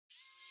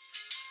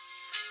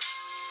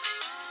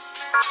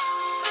Happy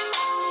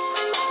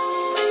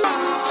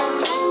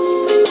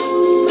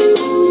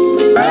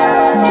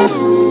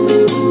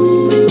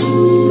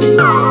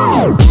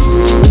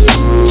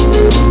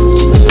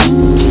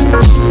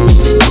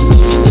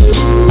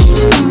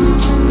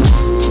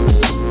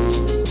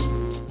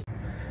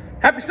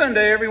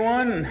Sunday,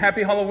 everyone, and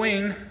happy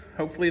Halloween.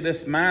 Hopefully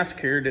this mask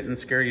here didn't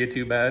scare you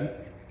too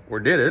bad, or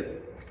did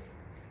it?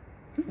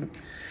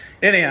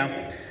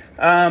 Anyhow,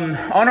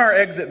 on our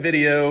exit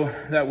video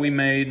that we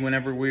made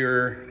whenever we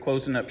were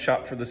closing up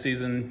shop for the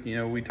season, you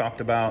know, we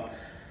talked about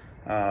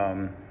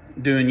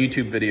doing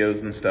YouTube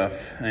videos and stuff.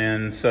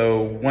 And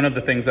so one of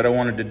the things that I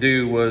wanted to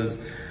do was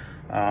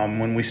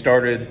when we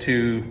started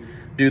to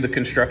do the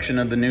construction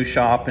of the new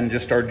shop and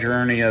just our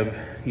journey of,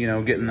 you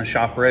know, getting the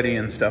shop ready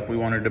and stuff, we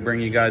wanted to bring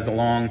you guys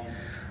along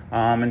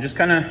and just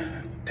kind of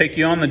take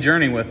you on the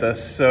journey with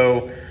us.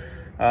 So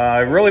I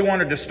really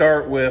wanted to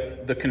start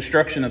with the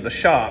construction of the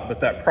shop, but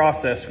that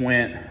process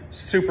went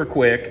super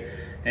quick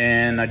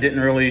and I didn't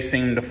really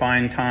seem to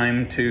find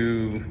time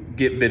to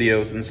get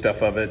videos and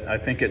stuff of it. I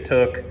think it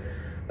took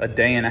a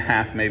day and a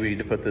half maybe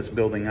to put this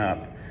building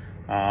up.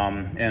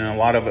 And a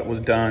lot of it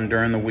was done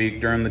during the week,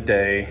 during the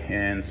day.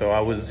 And so I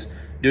was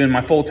doing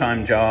my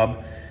full-time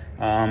job.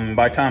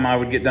 By the time I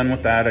would get done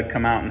with that, I'd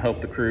come out and help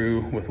the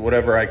crew with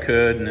whatever I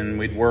could, and then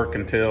we'd work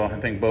until, I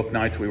think both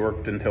nights we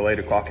worked until 8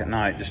 o'clock at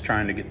night, just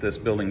trying to get this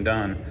building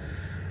done.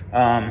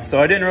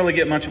 So I didn't really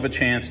get much of a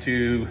chance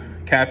to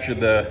capture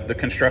the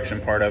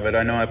construction part of it.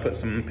 I know I put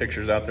some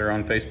pictures out there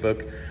on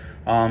Facebook,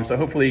 so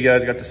hopefully you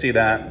guys got to see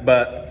that.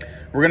 But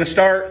we're gonna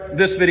start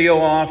this video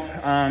off.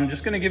 I'm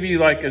just gonna give you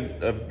like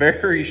a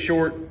very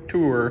short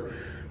tour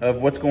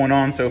of what's going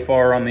on so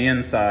far on the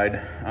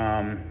inside.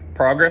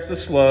 Progress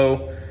is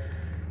slow.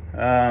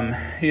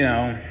 You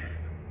know,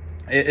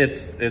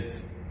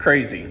 it's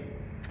crazy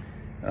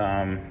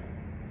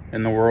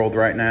in the world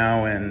right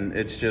now, and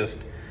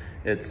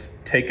it's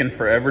taken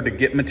forever to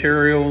get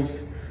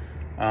materials,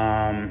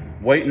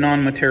 waiting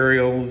on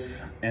materials,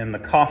 and the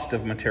cost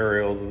of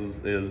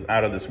materials is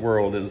out of this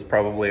world, as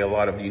probably a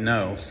lot of you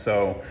know.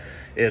 So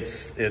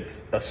it's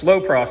a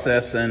slow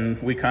process,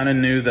 and we kind of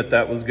knew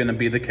that was going to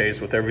be the case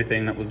with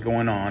everything that was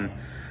going on.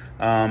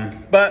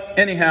 But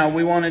anyhow,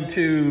 we wanted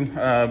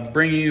to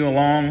bring you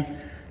along,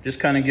 just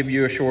kind of give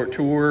you a short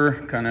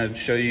tour, kind of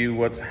show you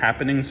what's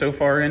happening so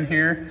far in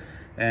here,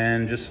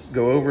 and just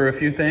go over a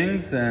few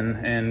things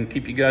and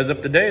keep you guys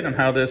up to date on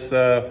how this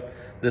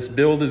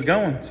build is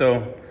going.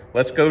 So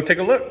let's go take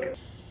a look.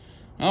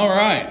 All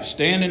right,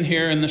 standing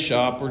here in the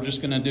shop, we're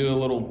just gonna do a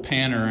little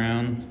pan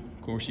around.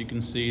 Of course, you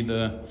can see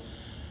the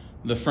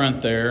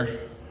front there.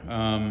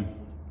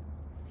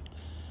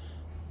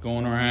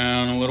 Going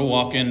around a little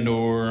walk-in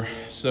door.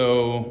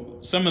 So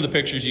some of the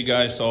pictures you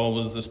guys saw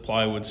was this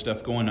plywood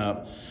stuff going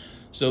up.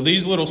 So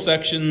these little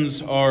sections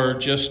are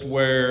just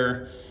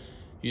where,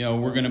 you know,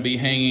 we're gonna be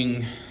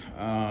hanging,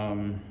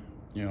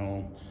 you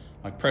know,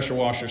 like pressure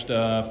washer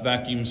stuff,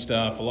 vacuum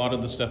stuff. A lot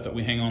of the stuff that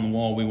we hang on the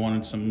wall, we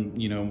wanted some,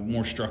 you know,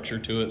 more structure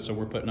to it. So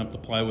we're putting up the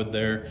plywood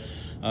there.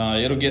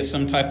 It'll get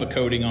some type of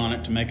coating on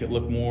it to make it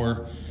look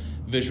more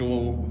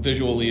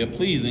visually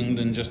pleasing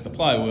than just the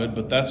plywood,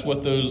 but that's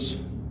what those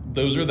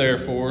are there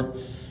for.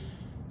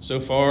 So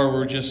far,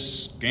 we're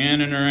just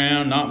scanning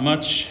around. Not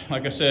much,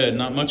 like I said,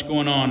 not much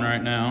going on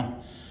right now.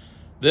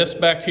 This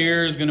back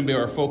here is gonna be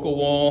our focal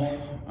wall.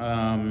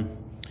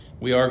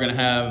 We are gonna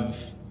have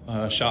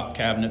shop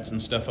cabinets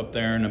and stuff up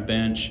there and a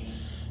bench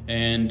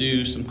and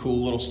do some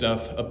cool little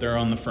stuff up there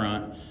on the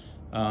front.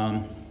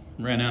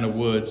 Ran out of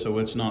wood, so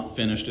it's not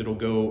finished. It'll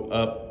go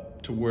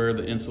up to where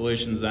the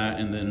insulation's at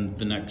and then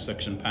the next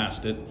section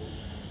past it.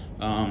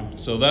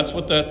 So that's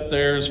what that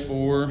there is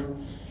for.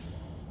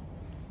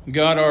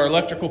 Got our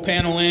electrical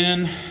panel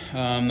in.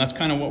 That's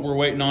kind of what we're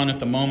waiting on at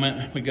the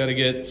moment. We got to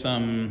get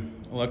some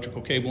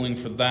electrical cabling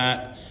for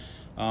that.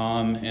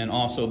 And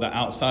also the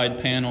outside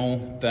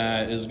panel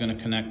that is going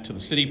to connect to the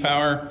city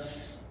power.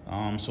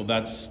 So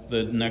that's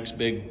the next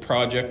big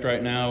project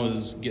right now,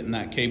 is getting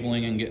that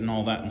cabling and getting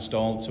all that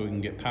installed so we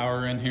can get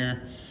power in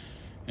here.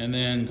 And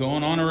then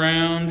going on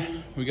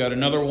around, we got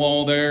another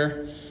wall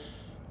there.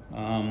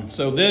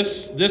 So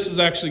this is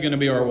actually going to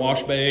be our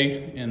wash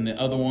bay, and the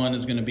other one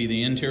is going to be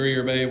the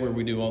interior bay where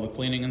we do all the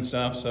cleaning and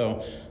stuff.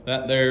 So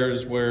that there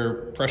is where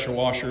pressure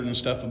washer and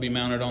stuff will be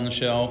mounted on the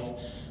shelf.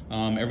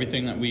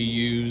 Everything that we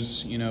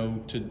use, you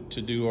know, to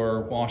do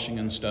our washing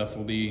and stuff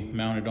will be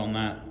mounted on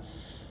that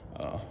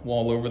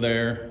wall over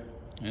there.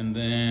 And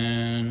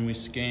then we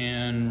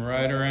scan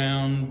right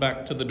around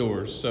back to the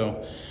doors.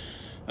 So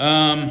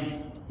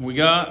we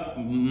got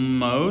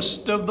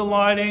most of the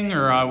lighting,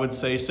 or I would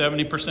say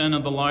 70%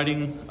 of the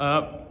lighting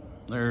up.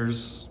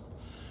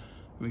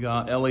 We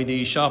got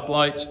LED shop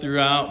lights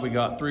throughout. We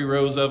got 3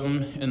 rows of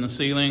them in the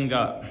ceiling.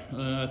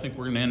 I think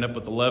we're gonna end up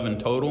with 11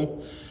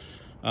 total.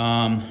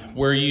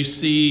 Where you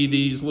see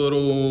these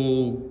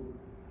little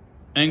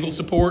angle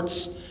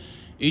supports,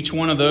 each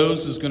one of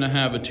those is gonna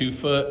have a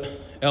 2-foot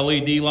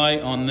LED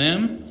light on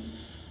them.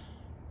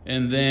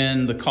 And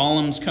then the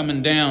columns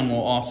coming down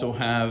will also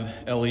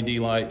have LED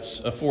lights,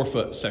 a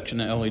 4-foot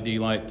section of LED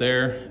light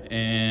there.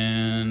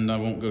 And I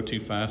won't go too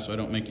fast so I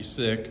don't make you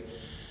sick.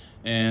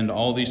 And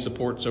all these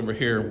supports over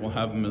here will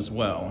have them as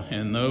well.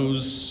 And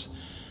those,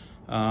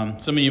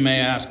 some of you may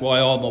ask why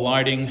all the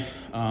lighting.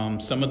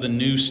 Some of the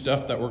new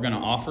stuff that we're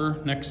gonna offer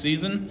next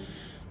season,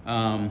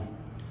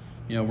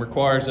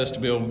 requires us to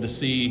be able to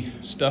see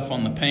stuff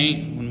on the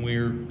paint when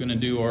we're gonna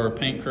do our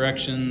paint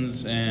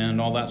corrections and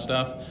all that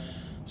stuff.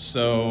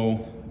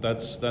 So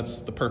that's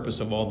the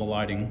purpose of all the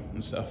lighting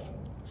and stuff.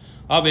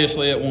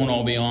 Obviously it won't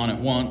all be on at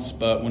once,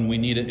 but when we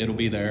need it, it'll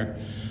be there.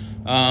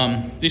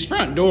 These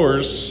front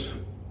doors,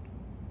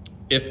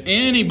 if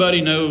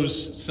anybody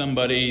knows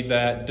somebody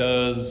that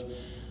does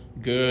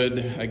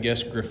good, I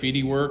guess,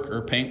 graffiti work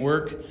or paint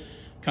work,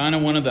 kind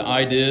of one of the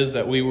ideas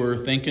that we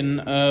were thinking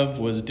of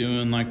was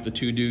doing like the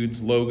Two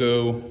Dudes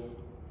logo,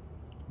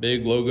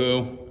 big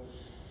logo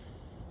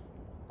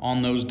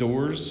on those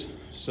doors.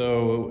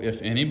 So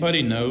if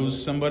anybody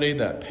knows somebody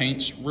that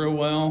paints real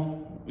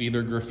well,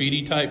 either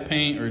graffiti type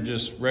paint or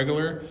just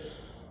regular,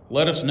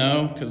 let us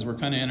know, because we're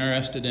kind of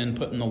interested in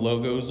putting the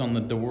logos on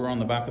the door, on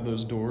the back of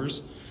those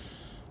doors.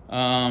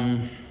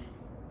 The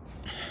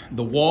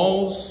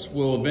walls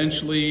will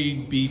eventually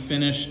be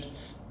finished.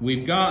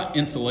 We've got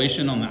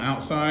insulation on the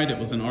outside. It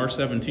was an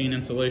R17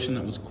 insulation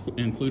that was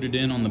included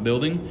in on the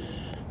building.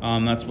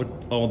 That's what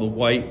all the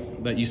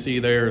white that you see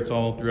there, it's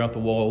all throughout the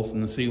walls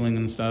and the ceiling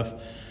and stuff.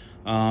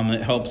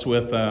 It helps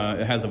with,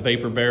 it has a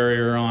vapor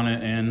barrier on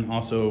it, and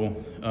also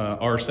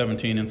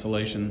R17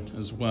 insulation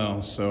as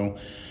well. So,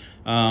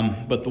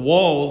 but the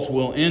walls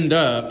will end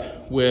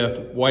up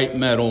with white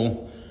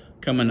metal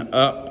coming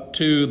up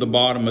to the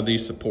bottom of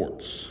these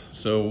supports.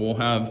 So we'll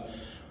have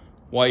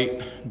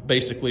white,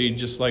 basically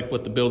just like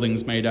what the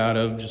building's made out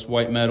of, just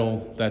white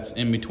metal that's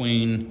in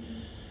between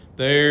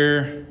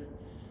there,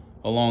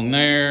 along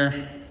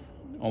there,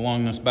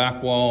 along this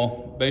back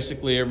wall.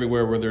 Basically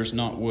everywhere where there's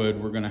not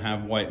wood, we're gonna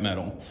have white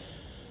metal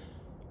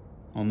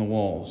on the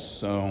walls.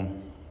 So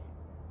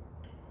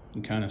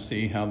you kind of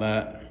see how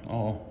that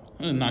all,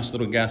 a nice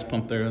little gas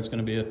pump there. That's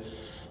gonna be a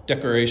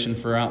decoration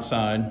for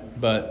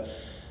outside. But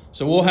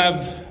so we'll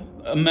have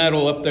a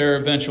metal up there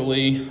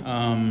eventually.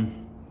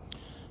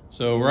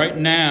 So right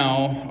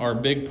now, our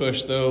big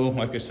push though,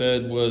 like I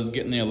said, was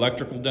getting the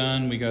electrical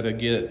done. We gotta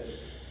get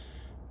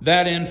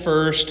that in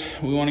first.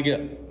 We wanna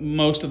get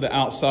most of the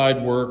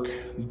outside work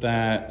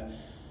that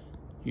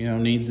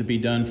needs to be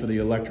done for the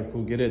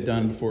electrical, get it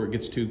done before it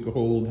gets too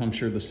cold. I'm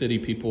sure the city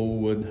people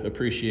would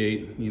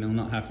appreciate,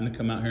 not having to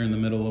come out here in the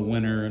middle of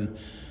winter and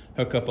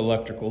hook up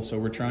electrical. So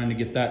we're trying to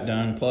get that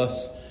done.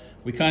 Plus,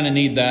 we kind of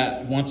need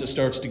that. Once it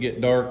starts to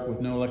get dark with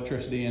no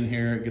electricity in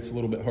here, it gets a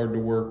little bit hard to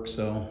work.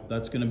 So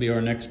that's gonna be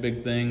our next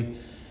big thing,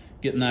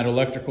 getting that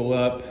electrical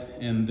up,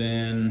 and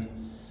then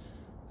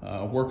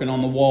working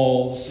on the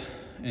walls,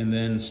 and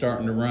then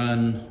starting to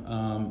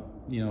run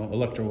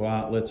electrical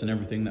outlets and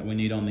everything that we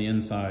need on the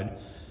inside.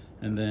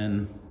 And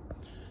then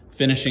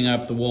finishing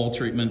up the wall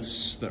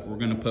treatments that we're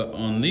gonna put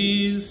on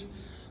these.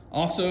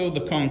 Also,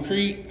 the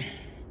concrete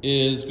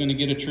is gonna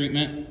get a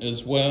treatment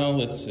as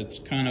well. It's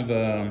kind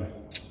of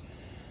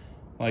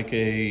like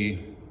a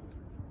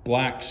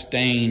black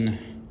stain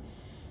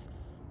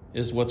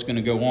is what's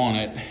gonna go on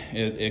it.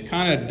 It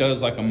kind of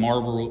does like a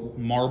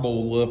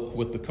marble look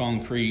with the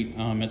concrete.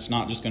 It's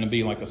not just gonna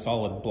be like a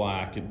solid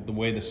black. The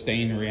way the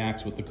stain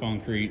reacts with the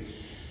concrete.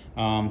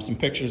 Some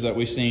pictures that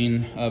we've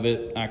seen of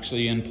it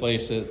actually in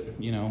place at,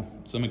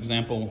 some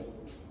example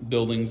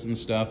buildings and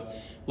stuff.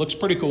 Looks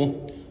pretty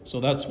cool. So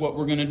that's what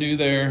we're gonna do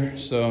there.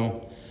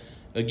 So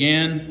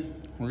again,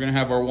 we're gonna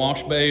have our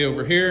wash bay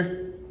over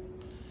here.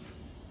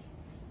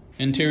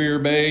 Interior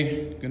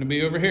bay gonna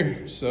be over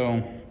here.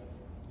 So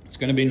it's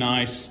gonna be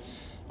nice.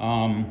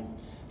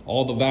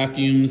 All the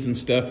vacuums and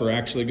stuff are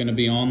actually gonna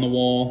be on the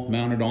wall,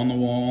 mounted on the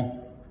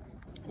wall,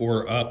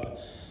 or up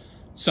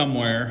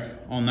somewhere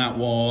on that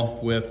wall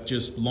with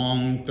just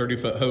long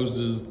 30-foot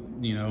hoses,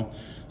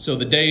 So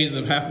the days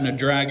of having to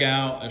drag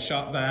out a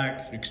shop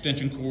vac,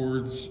 extension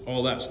cords,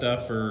 all that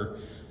stuff are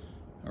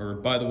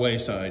by the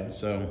wayside.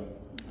 So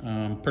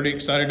pretty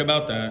excited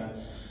about that.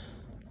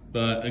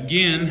 But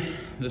again,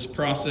 this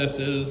process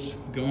is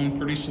going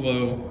pretty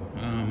slow.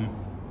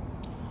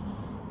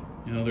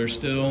 There's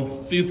still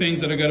a few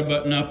things that I got to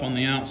button up on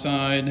the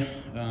outside.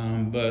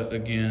 But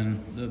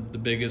again, the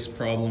biggest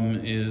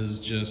problem is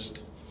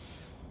just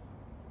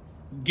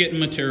getting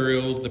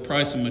materials, the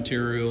price of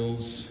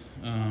materials,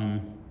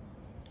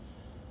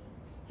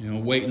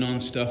 waiting on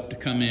stuff to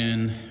come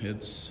in.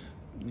 It's,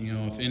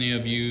 if any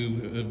of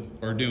you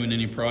are doing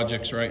any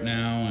projects right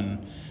now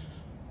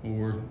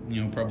or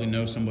probably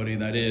know somebody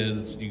that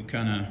is, you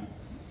kind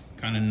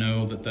of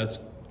know that that's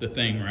the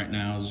thing right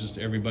now, is just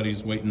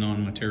everybody's waiting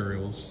on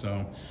materials.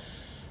 So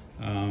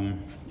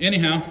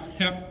anyhow,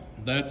 yep,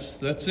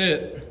 that's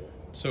it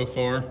so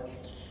far.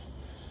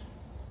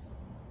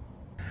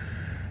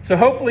 So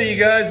hopefully you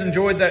guys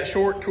enjoyed that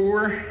short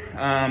tour.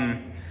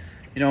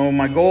 You know,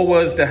 my goal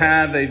was to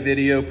have a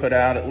video put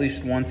out at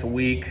least once a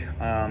week.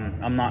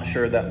 I'm not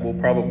sure that we'll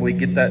probably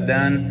get that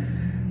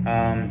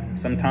done.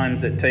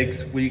 Sometimes it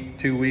takes a week,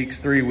 2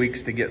 weeks, 3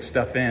 weeks to get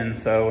stuff in.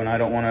 So, and I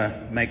don't want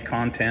to make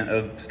content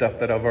of stuff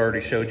that I've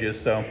already showed you.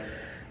 So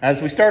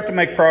as we start to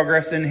make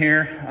progress in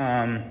here,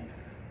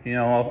 you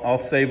know, I'll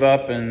save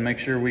up and make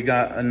sure we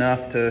got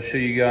enough to show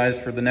you guys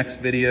for the next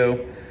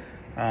video.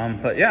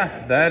 But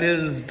yeah, that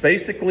is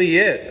basically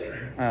it.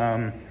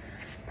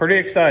 Pretty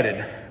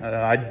excited.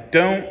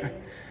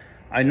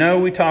 I know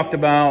we talked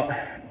about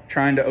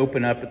trying to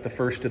open up at the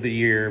first of the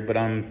year, but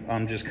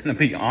I'm just gonna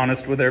be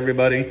honest with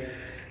everybody.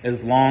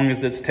 As long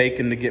as it's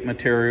taken to get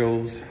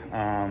materials,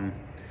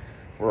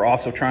 we're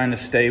also trying to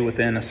stay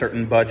within a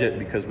certain budget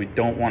because we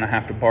don't want to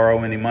have to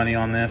borrow any money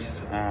on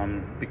this,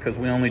 because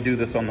we only do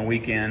this on the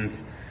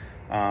weekends.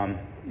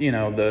 You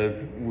know,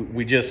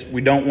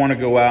 we don't want to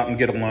go out and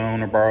get a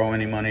loan or borrow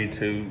any money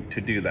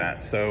to do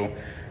that. So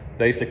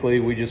basically,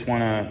 we just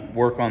want to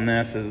work on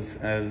this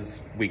as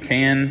we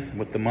can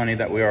with the money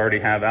that we already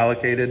have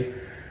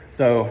allocated.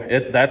 So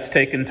that's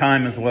taken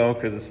time as well,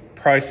 because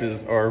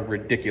prices are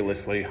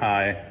ridiculously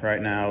high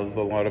right now, as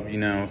a lot of you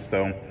know.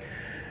 So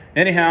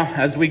anyhow,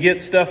 as we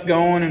get stuff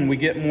going and we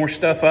get more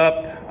stuff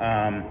up,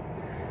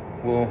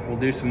 we'll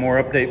do some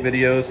more update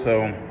videos.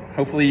 So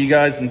hopefully you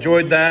guys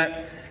enjoyed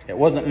that. It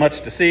wasn't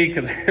much to see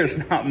because there's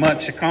not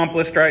much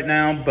accomplished right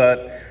now,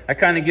 but that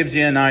kind of gives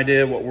you an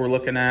idea of what we're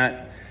looking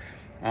at.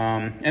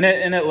 And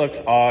it looks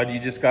odd. You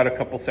just got a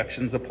couple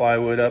sections of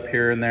plywood up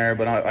here and there,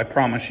 but I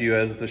promise you,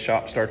 as the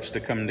shop starts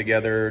to come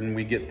together and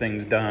we get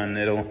things done,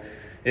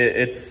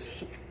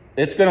 it's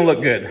gonna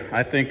look good.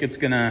 I think it's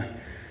gonna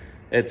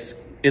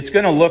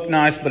look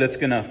nice, but it's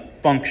gonna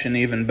function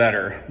even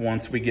better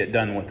once we get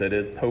done with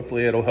it.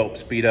 Hopefully it'll help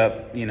speed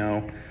up, you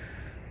know,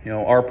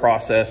 our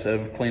process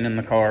of cleaning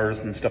the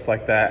cars and stuff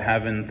like that,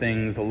 having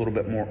things a little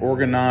bit more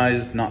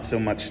organized, not so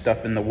much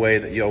stuff in the way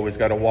that you always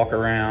got to walk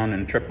around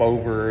and trip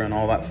over and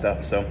all that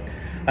stuff. So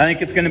I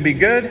think it's going to be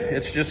good.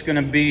 It's just going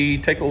to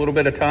take a little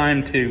bit of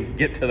time to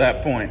get to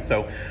that point.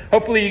 So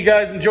hopefully you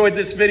guys enjoyed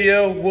this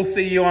video. We'll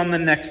see you on the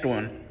next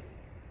one.